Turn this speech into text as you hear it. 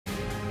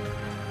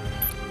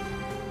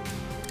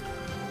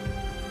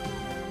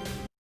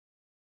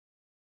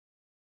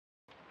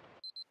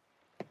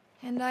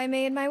And I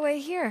made my way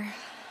here,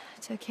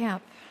 to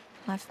camp.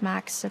 Left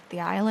Max at the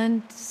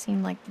island.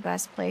 Seemed like the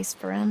best place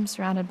for him,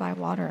 surrounded by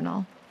water and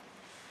all.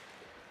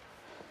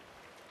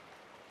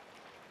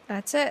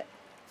 That's it.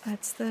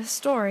 That's the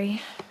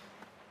story.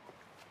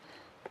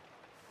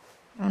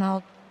 And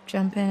I'll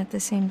jump in at the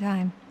same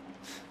time.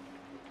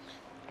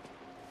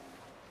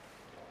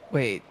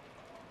 Wait,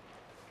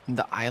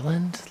 the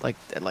island?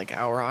 Like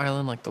our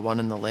island, like the one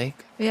in the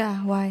lake?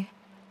 Yeah, why?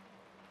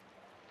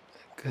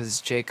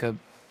 'Cause Jacob,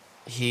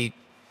 he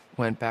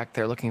went back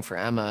there looking for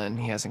Emma and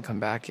he hasn't come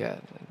back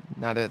yet.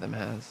 Neither of them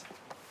has.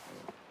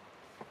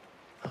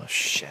 Oh,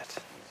 shit.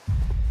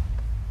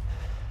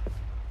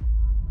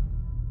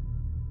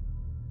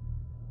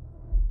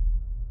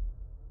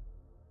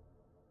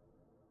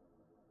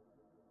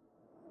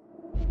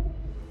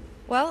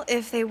 Well,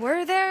 if they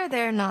were there,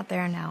 they're not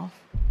there now.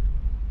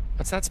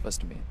 What's that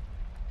supposed to mean?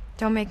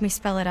 Don't make me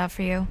spell it out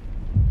for you.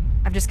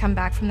 I've just come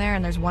back from there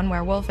and there's one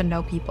werewolf and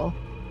no people.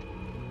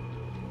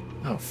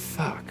 Oh,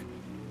 fuck.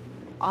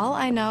 All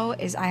I know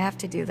is I have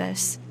to do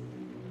this.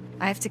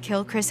 I have to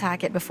kill Chris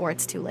Hackett before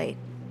it's too late.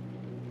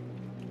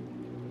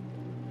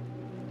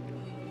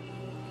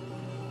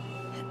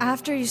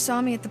 After you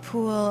saw me at the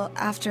pool,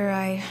 after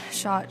I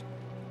shot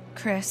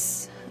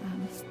Chris,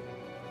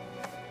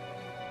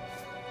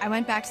 I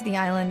went back to the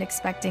island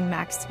expecting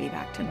Max to be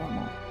back to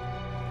normal.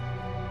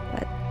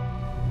 But...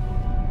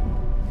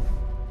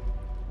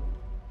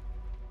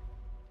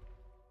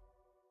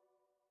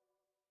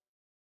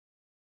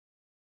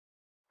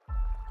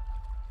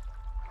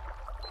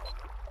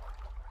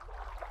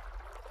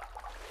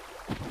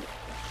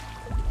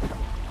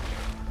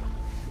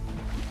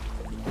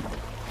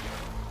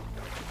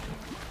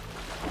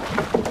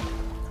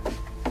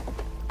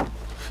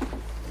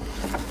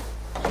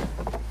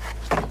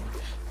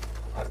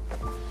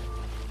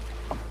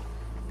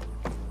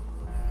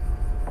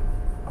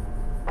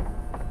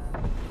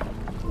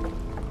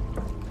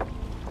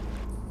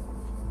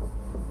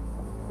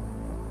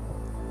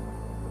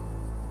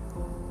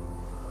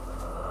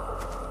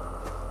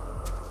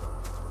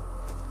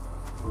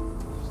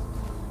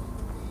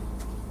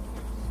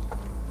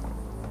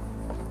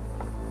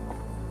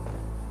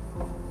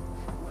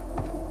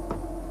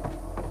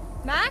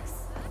 Max?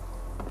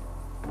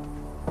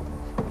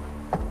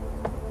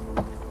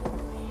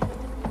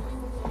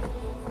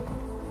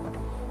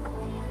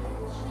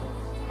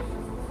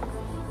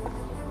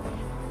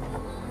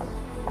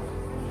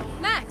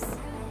 Max?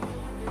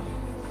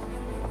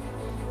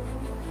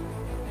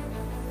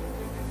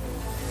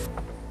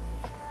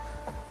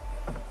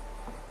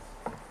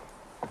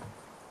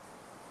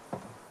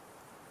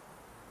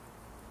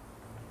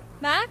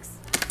 Max?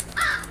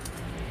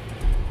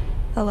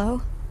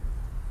 Hello?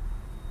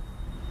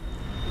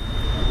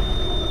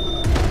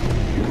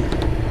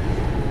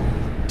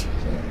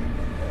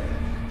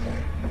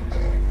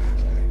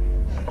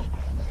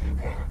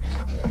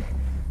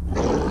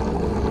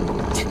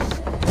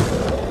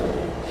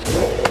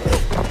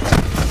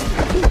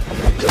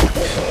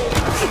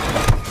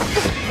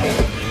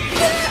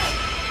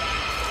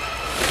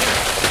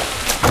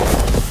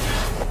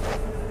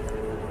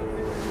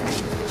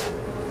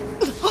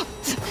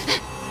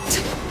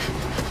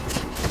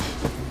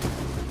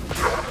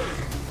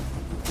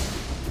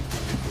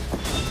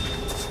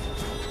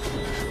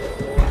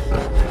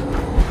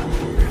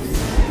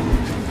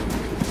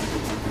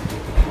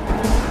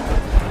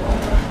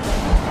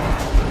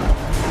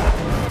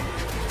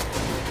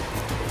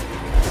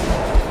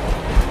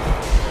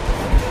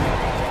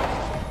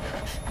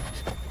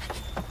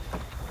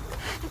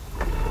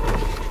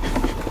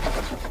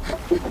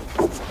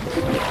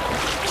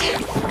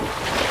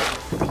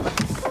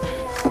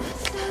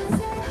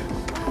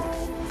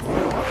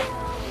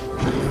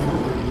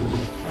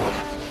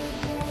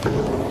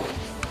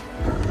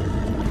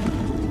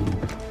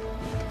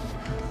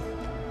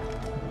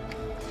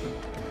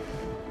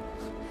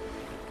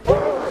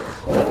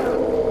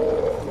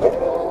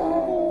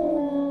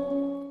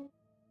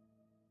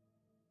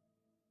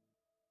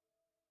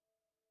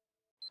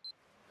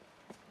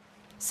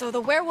 So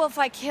the werewolf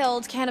I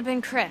killed can't have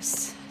been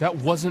Chris. That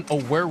wasn't a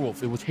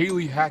werewolf. It was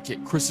Haley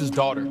Hackett, Chris's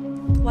daughter.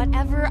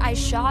 Whatever I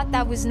shot,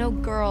 that was no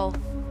girl.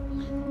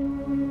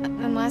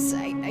 Unless,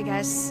 I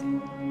guess,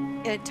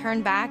 it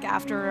turned back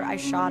after I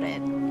shot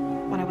it,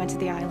 when I went to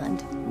the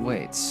island.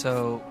 Wait,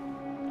 so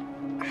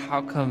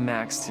how come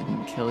Max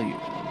didn't kill you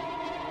then?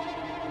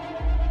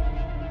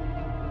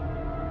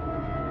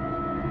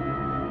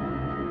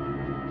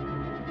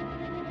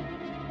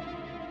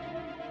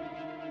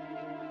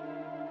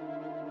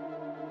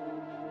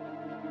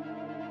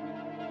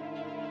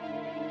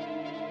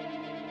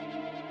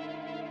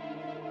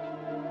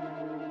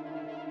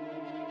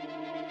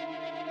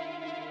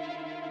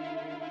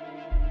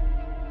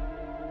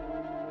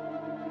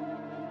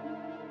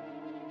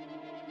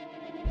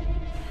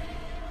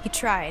 He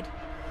tried.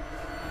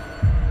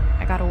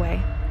 I got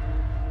away.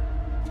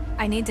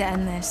 I need to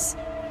end this.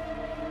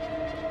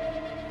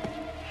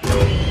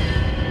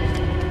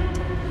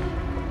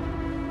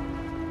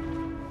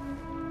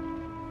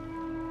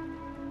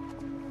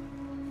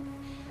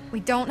 We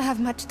don't have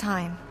much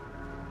time.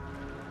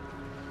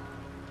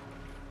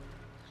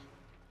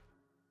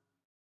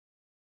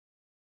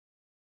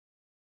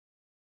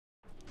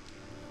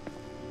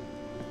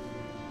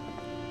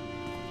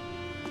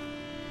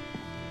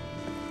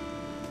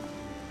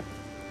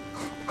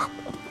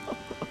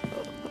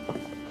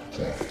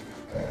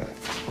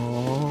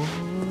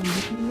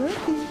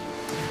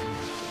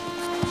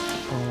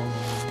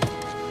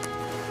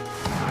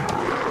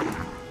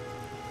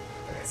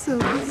 So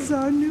this is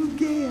our new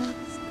guest.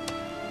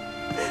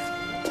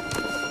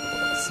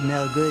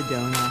 Smell good,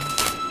 don't I?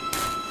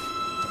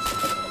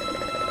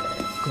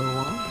 Go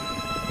on,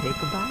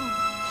 take a bite.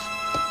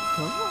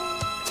 Go on.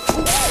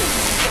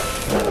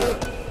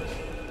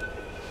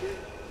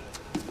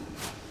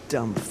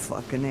 Dumb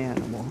fucking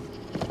animal.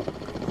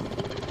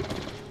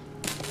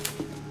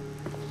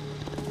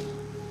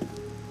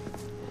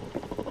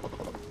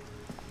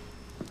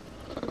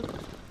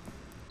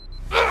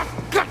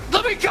 God,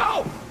 let me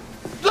go!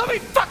 Let me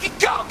fucking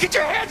go! Get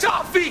your hands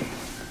off me!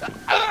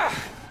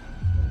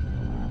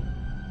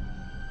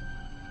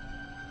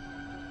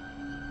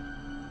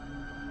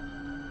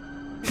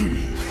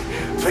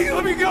 Please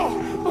let me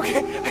go! Okay?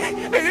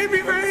 I didn't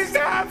mean for this to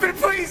happen,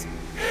 please!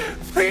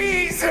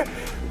 Please!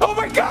 Oh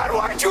my God,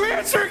 why aren't you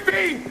answering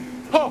me?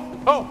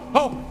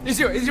 Oh, is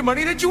your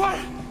money that you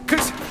want?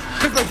 Cause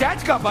my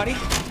dad's got money.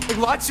 Like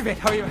lots of it.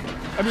 I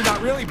mean,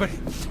 not really, but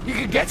you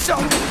can get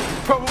some,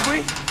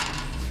 probably.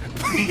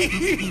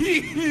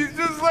 Please,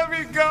 just let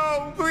me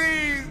go,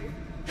 please.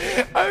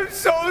 I'm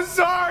so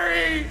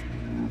sorry.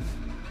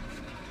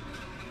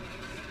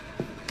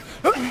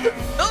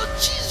 Oh,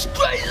 Jesus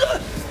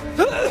Christ!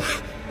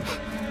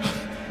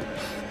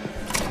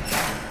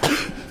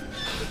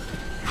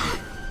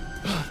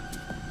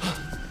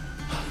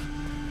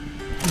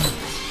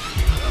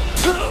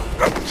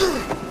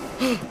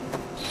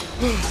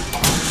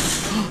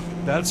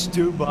 That's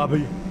two,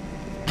 Bobby.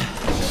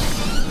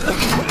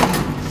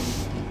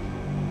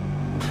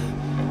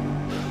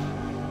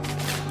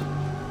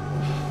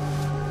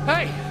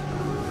 Hey!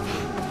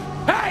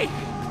 Hey!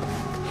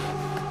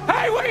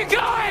 Hey, where you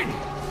going?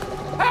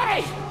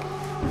 Hey!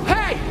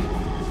 Hey!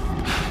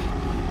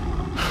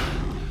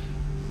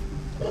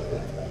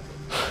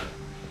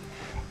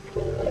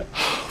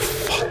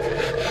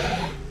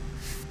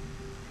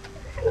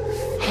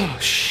 Oh,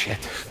 shit.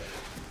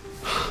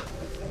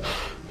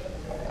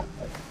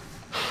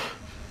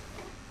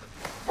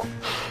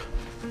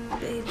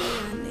 Baby, I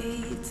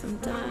need some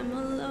time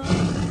alone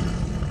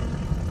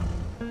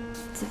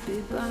to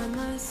be by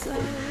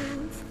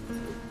myself.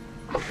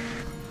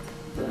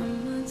 By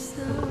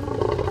myself.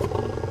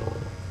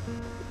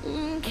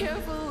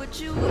 Careful what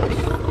you wish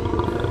for.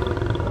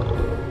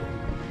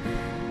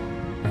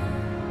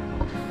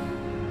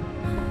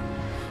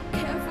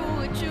 Careful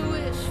what you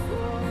wish for.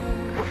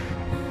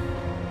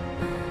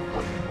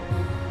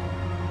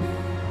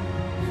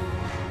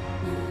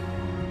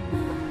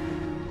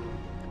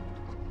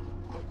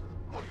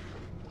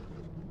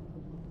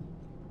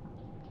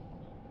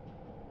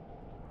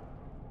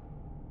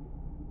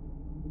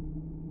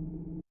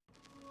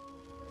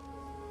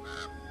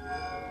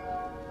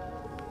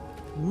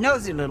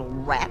 Nosy little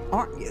rat,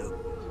 aren't you?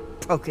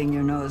 Poking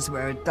your nose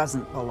where it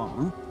doesn't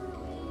belong.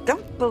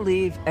 Don't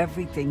believe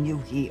everything you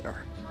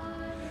hear.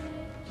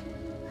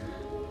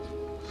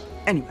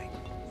 Anyway,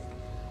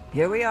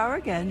 here we are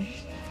again.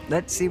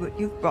 Let's see what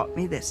you've brought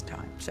me this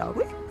time, shall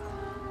we?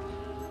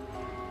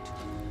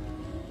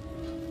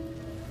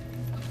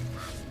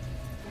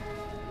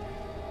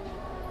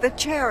 The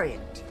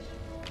chariot.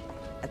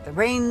 At the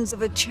reins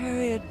of a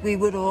chariot, we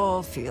would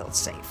all feel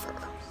safer.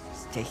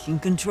 Taking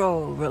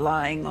control,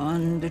 relying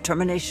on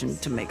determination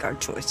to make our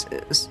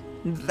choices.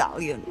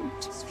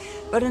 Valiant,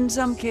 but in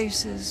some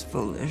cases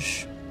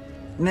foolish.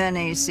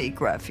 Many seek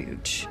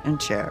refuge in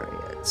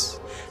chariots,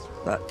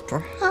 but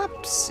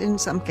perhaps in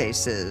some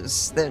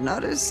cases they're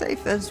not as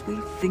safe as we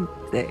think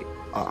they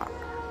are.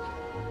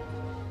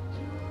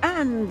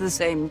 And the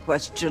same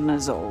question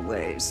as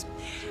always.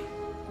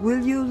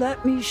 Will you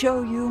let me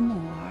show you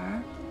more?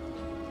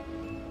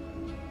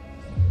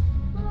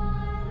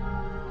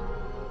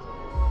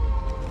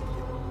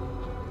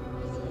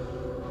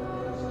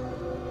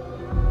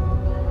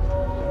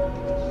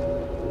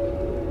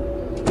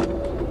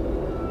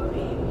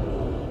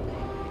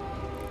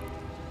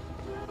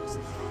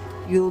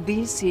 You'll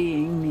be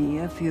seeing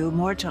me a few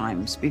more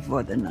times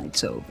before the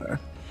night's over.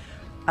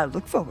 I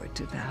look forward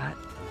to that,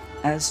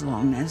 as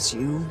long as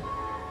you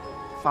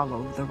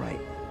follow the right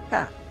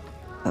path,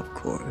 of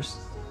course.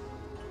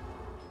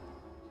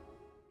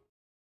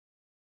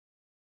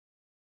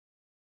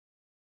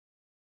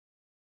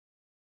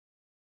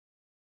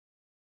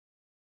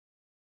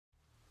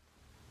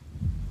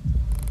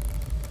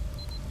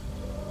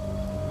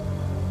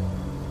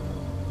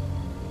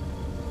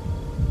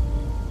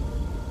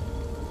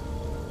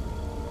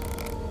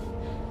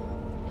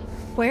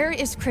 Where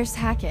is Chris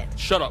Hackett?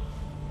 Shut up.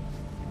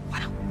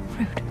 Wow,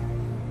 rude.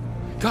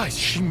 Guys,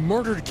 she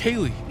murdered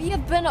Kaylee. We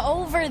have been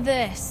over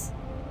this.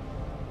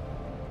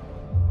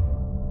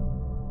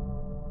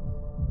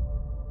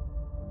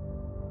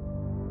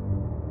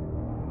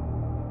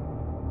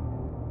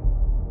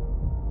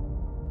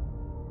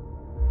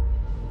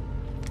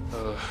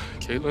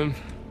 Caitlin,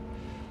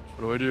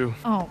 what do I do?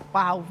 Oh,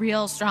 wow,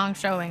 real strong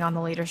showing on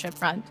the leadership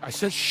front. I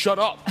said shut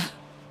up.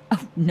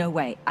 Oh, no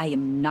way. I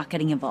am not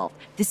getting involved.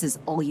 This is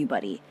all you,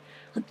 buddy.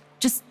 Look,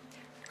 just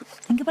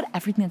think about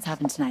everything that's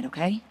happened tonight,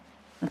 okay?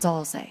 That's all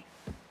I'll say.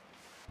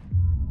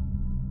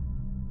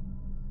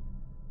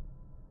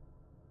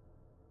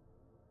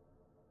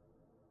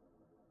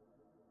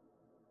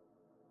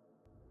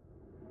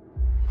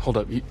 Hold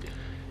up,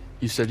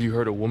 you said you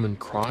heard a woman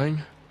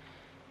crying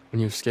when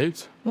you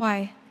escaped?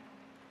 Why?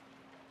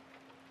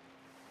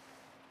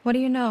 What do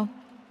you know?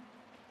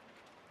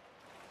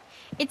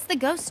 It's the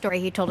ghost story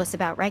he told us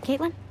about, right,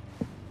 Caitlin?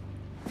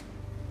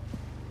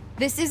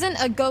 This isn't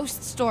a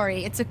ghost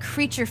story. It's a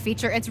creature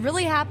feature. It's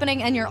really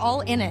happening and you're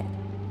all in it.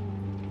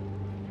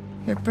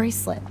 Your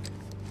bracelet.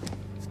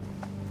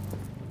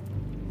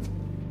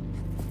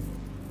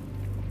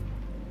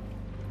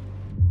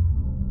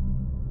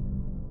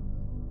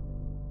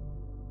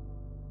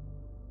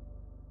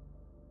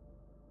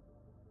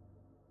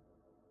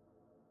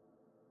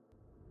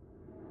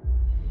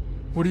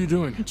 What are you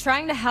doing? I'm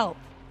trying to help.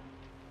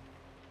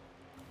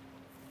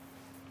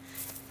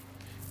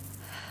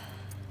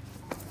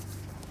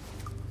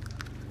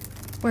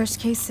 Worst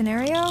case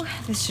scenario,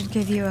 this should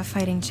give you a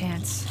fighting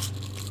chance.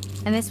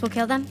 And this will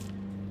kill them?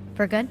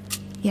 For good?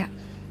 Yeah.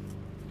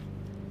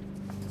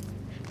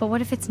 But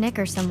what if it's Nick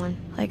or someone?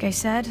 Like I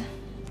said,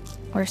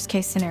 worst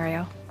case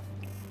scenario.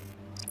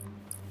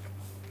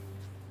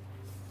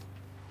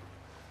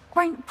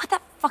 Ryan, put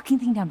that fucking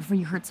thing down before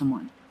you hurt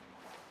someone.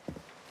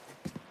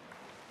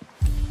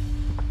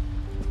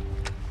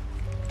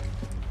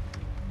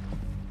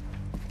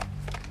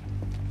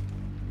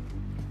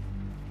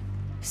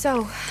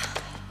 So,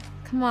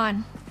 come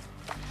on.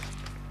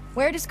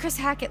 Where does Chris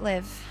Hackett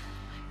live?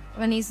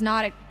 When he's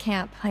not at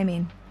camp, I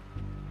mean.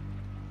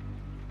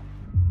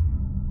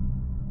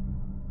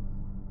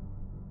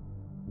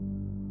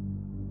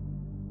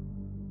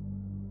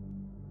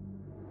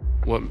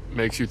 What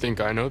makes you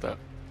think I know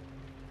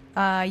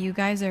that? You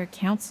guys are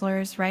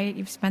counselors, right?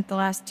 You've spent the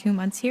last 2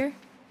 months here?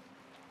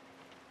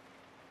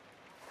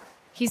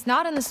 He's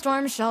not in the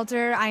storm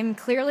shelter. I'm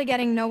clearly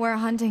getting nowhere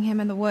hunting him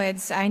in the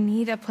woods. I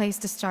need a place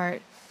to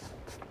start.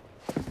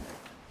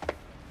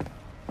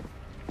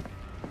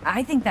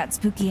 I think that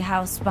spooky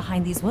house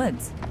behind these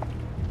woods.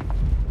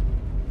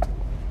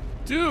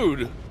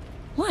 Dude!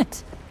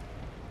 What?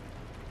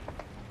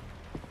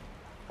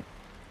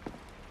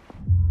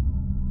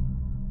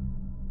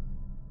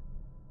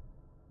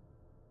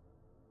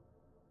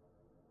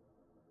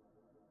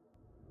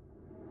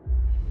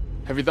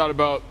 Have you thought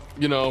about,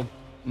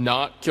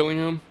 not killing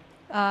him?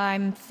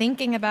 I'm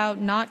thinking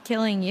about not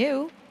killing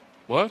you.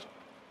 What?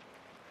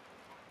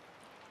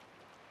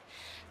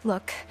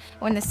 Look,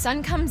 when the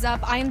sun comes up,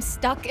 I am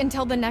stuck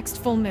until the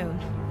next full moon.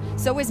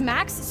 So is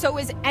Max, so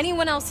is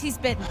anyone else he's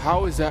bitten.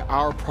 How is that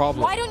our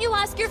problem? Why don't you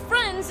ask your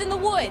friends in the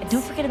woods?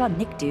 Don't forget about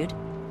Nick, dude.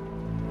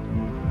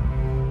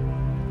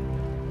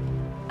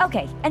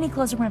 Okay, any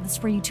closer when I have to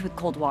spray you two with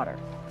cold water.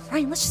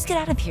 Ryan, let's just get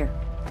out of here.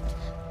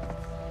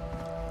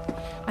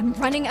 I'm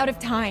running out of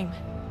time.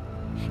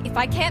 If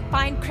I can't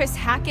find Chris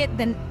Hackett,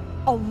 then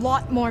a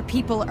lot more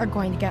people are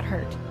going to get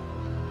hurt.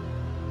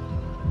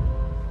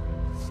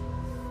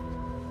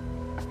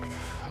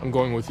 I'm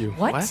going with you.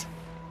 What?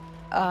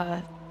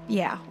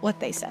 Yeah, what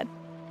they said.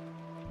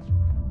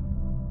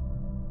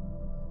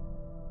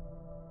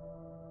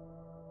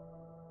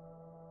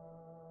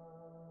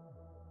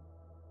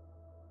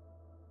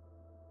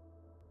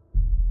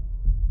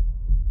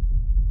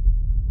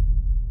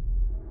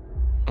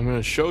 I'm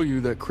gonna show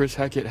you that Chris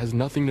Hackett has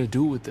nothing to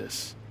do with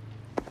this.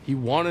 He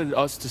wanted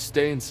us to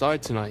stay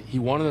inside tonight. He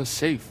wanted us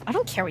safe. I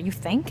don't care what you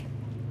think.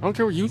 I don't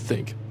care what you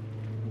think.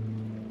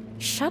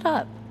 Shut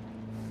up.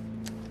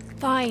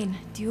 Fine,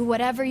 do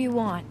whatever you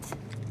want.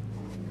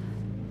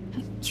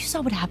 You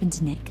saw what happened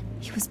to Nick.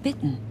 He was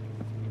bitten.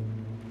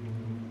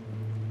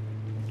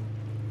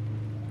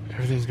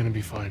 Everything's gonna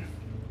be fine.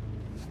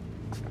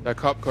 That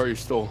cop car you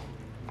stole,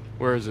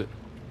 where is it?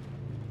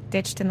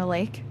 Ditched in the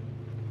lake.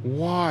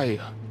 Why?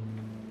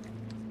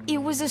 It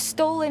was a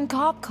stolen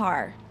cop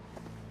car.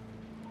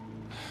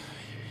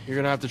 You're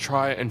gonna have to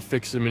try and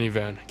fix the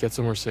minivan. Get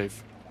somewhere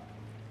safe.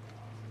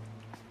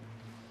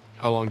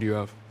 How long do you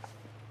have?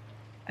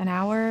 An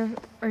hour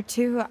or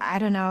two? I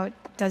don't know. It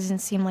doesn't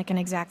seem like an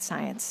exact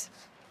science.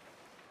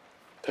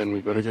 Then we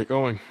better get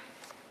going.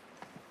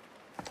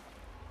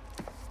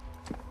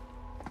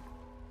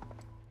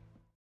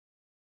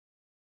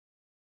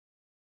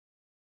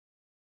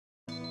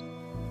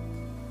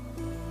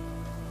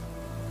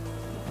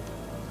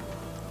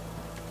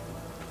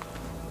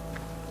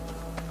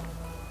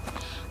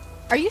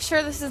 Are you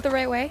sure this is the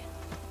right way?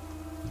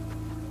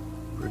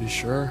 Pretty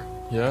sure,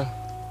 yeah.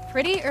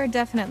 Pretty or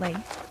definitely?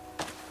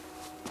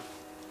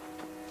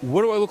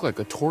 What do I look like,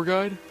 a tour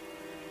guide?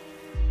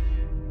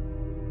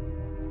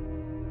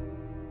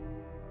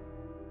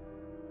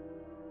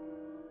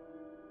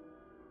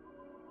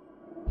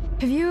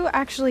 Have you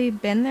actually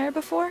been there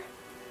before?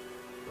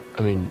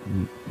 I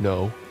mean,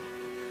 no.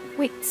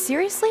 Wait,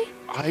 seriously?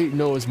 I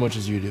know as much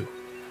as you do.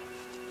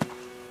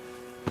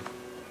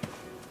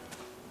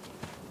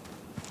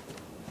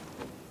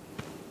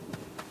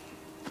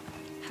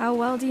 How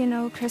well do you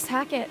know Chris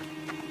Hackett?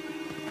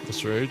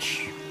 Mr.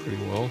 H,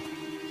 pretty well.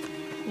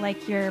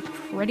 Like you're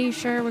pretty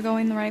sure we're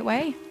going the right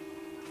way?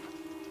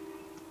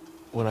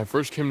 When I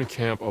first came to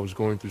camp, I was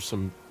going through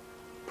some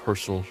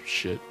personal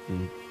shit,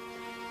 and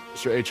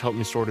Mr. H helped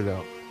me sort it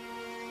out.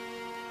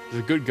 He's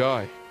a good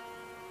guy.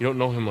 You don't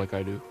know him like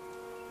I do.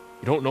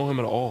 You don't know him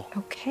at all.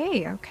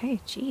 Okay,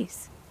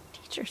 jeez.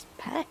 Teacher's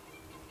pet.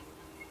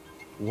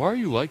 Why are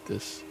you like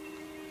this?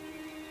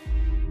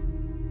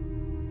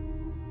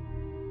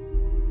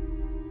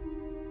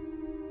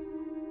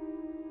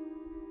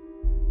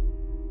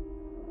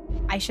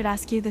 I should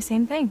ask you the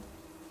same thing.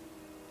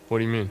 What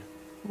do you mean?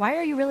 Why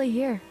are you really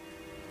here?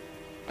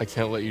 I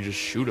can't let you just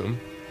shoot him.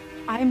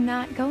 I'm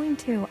not going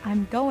to.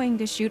 I'm going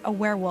to shoot a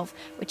werewolf,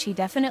 which he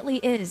definitely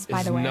is,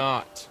 by the way. It's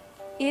not.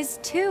 Is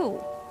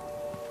too.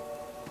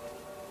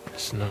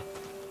 It's not.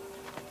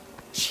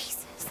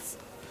 Jesus.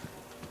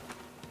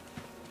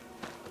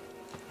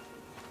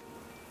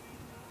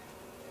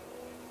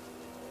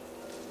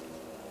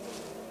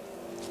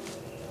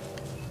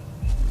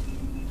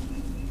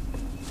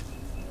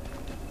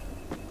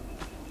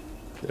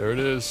 There it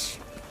is.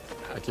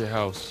 Hackett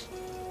House.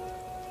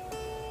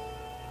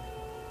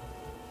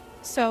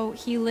 So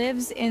he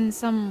lives in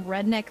some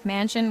redneck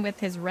mansion with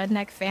his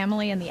redneck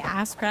family in the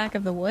ass crack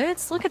of the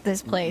woods? Look at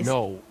this place.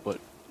 No, but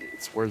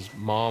it's where his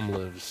mom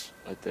lives,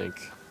 I think.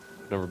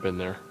 I've never been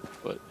there,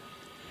 but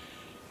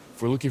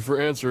if we're looking for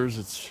answers,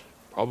 it's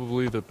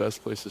probably the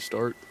best place to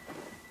start.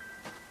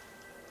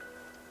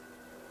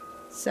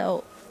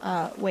 So,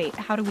 wait,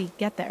 how do we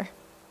get there?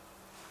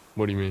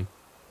 What do you mean?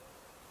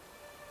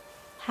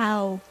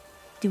 How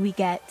do we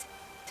get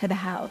to the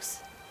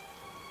house?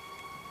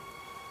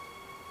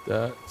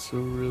 That's a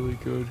really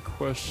good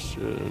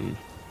question.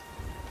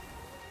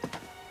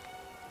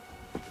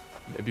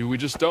 Maybe we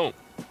just don't.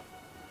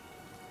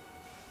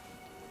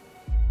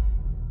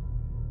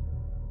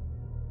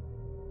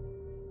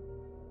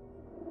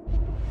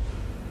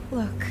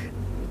 Look,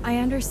 I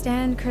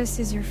understand Chris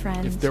is your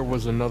friend. If there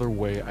was another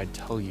way, I'd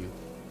tell you.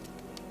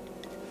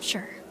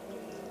 Sure.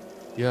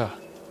 Yeah.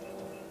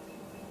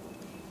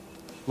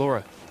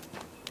 Laura,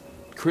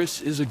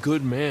 Chris is a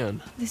good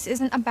man. This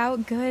isn't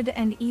about good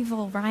and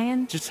evil,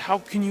 Ryan. Just how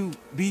can you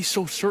be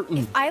so certain?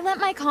 If I let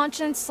my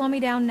conscience slow me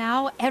down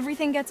now,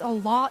 everything gets a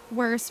lot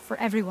worse for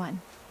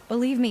everyone.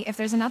 Believe me, if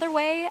there's another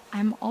way,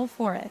 I'm all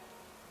for it.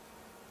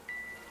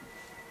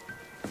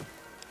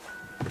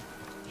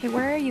 Hey,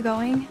 where are you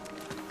going?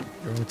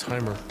 You're on a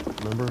timer,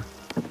 remember?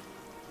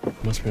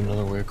 Must be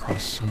another way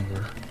across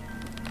somewhere.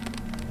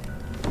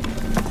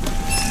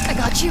 I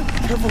got you.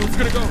 Careful, it's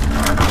gonna go.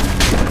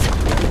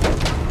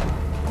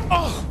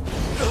 Oh!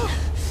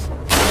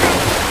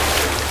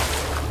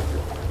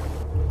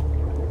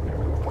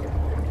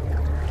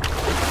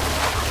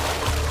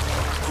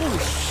 Holy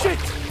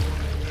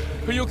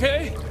shit! Are you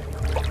okay?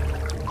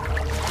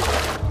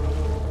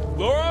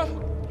 Laura?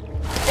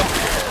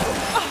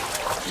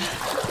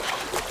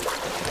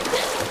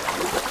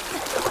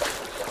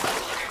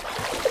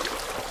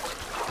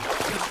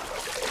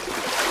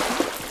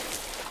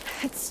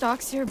 It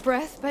stalks your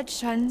breath but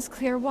shuns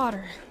clear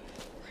water.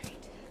 Right.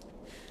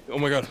 Oh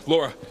my god,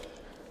 Laura.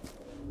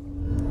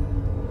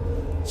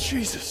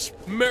 Jesus,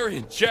 Mary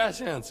and jazz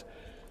hands.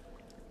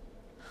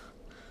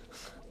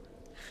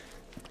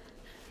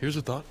 Here's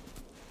a thought.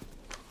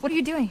 What are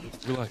you doing?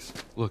 Relax.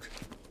 Look.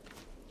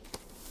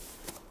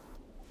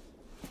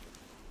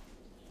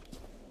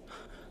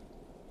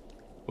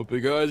 What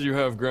big eyes you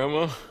have,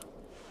 Grandma.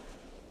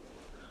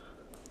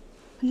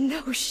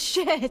 No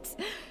shit.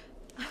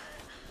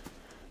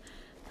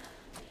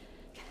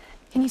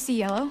 Can you see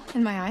yellow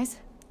in my eyes?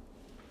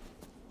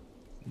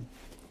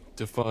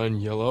 Define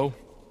yellow.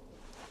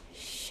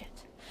 Shit.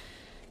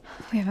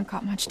 We haven't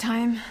got much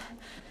time.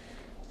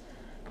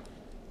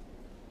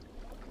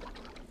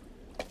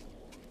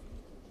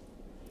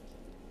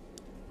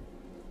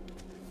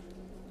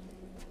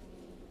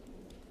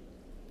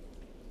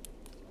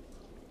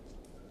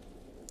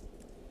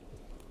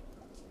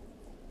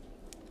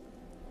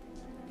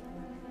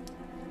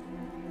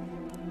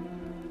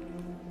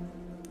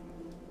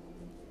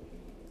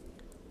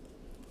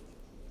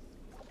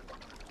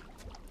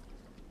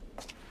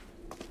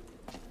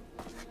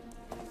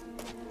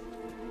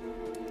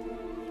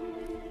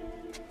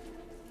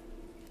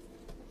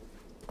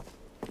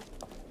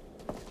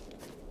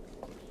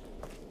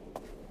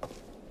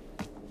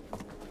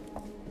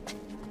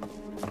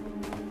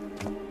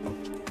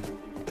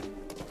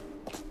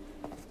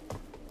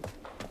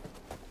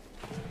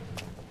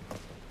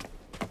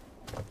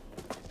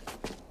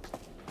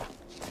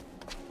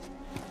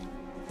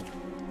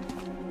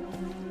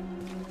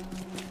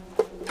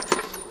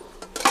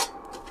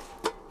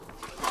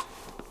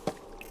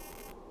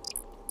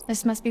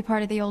 This must be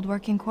part of the old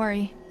working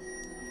quarry.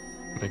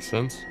 Makes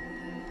sense.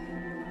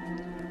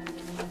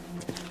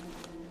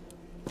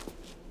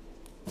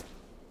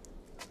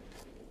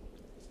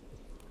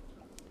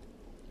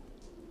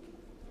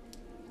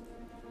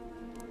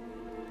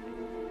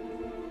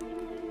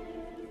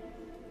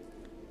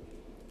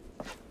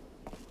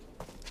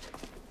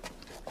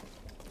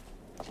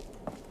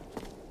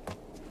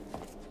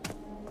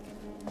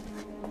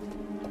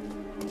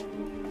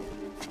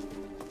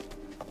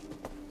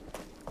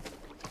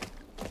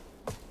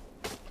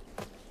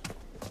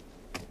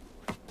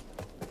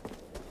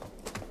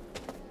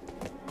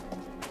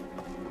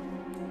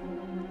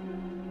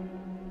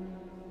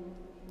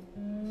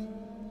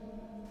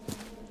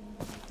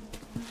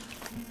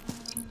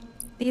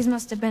 These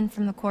must have been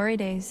from the Quarry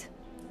days.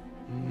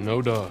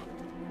 No duh.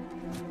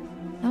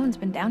 No one's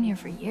been down here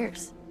for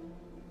years.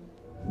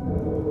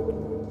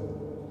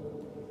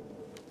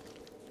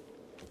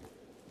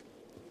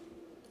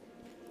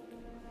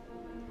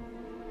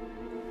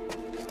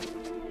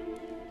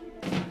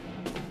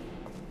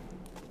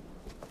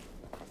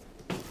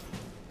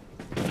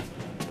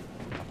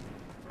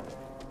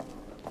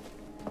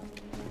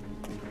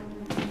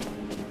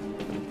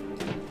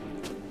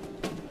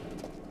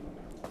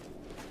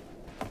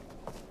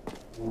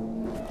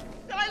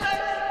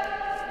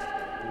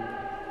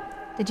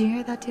 Did you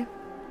hear that too?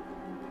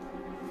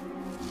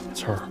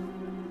 It's her.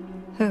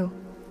 Who?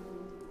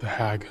 The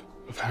hag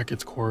of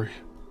Hackett's Quarry.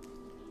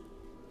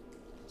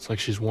 It's like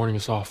she's warning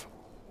us off.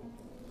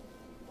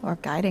 Or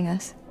guiding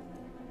us.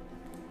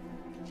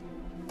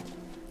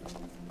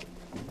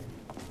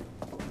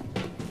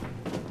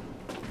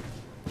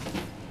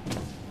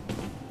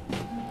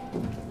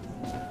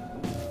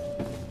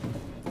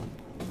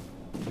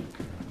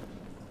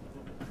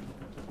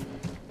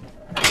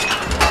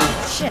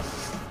 Shit.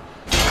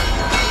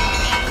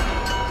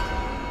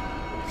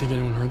 Think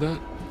anyone heard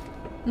that?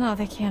 No,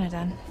 they can't have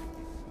done.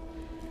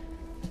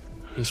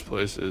 This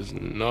place is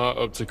not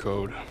up to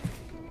code.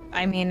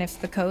 I mean, if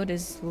the code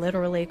is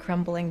literally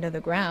crumbling to the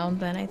ground,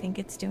 then I think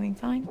it's doing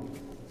fine.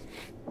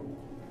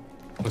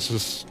 Let's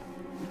just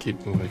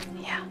keep moving.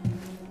 Yeah.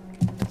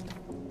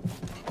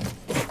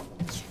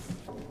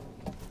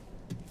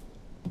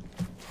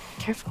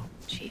 Careful.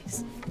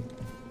 Jeez.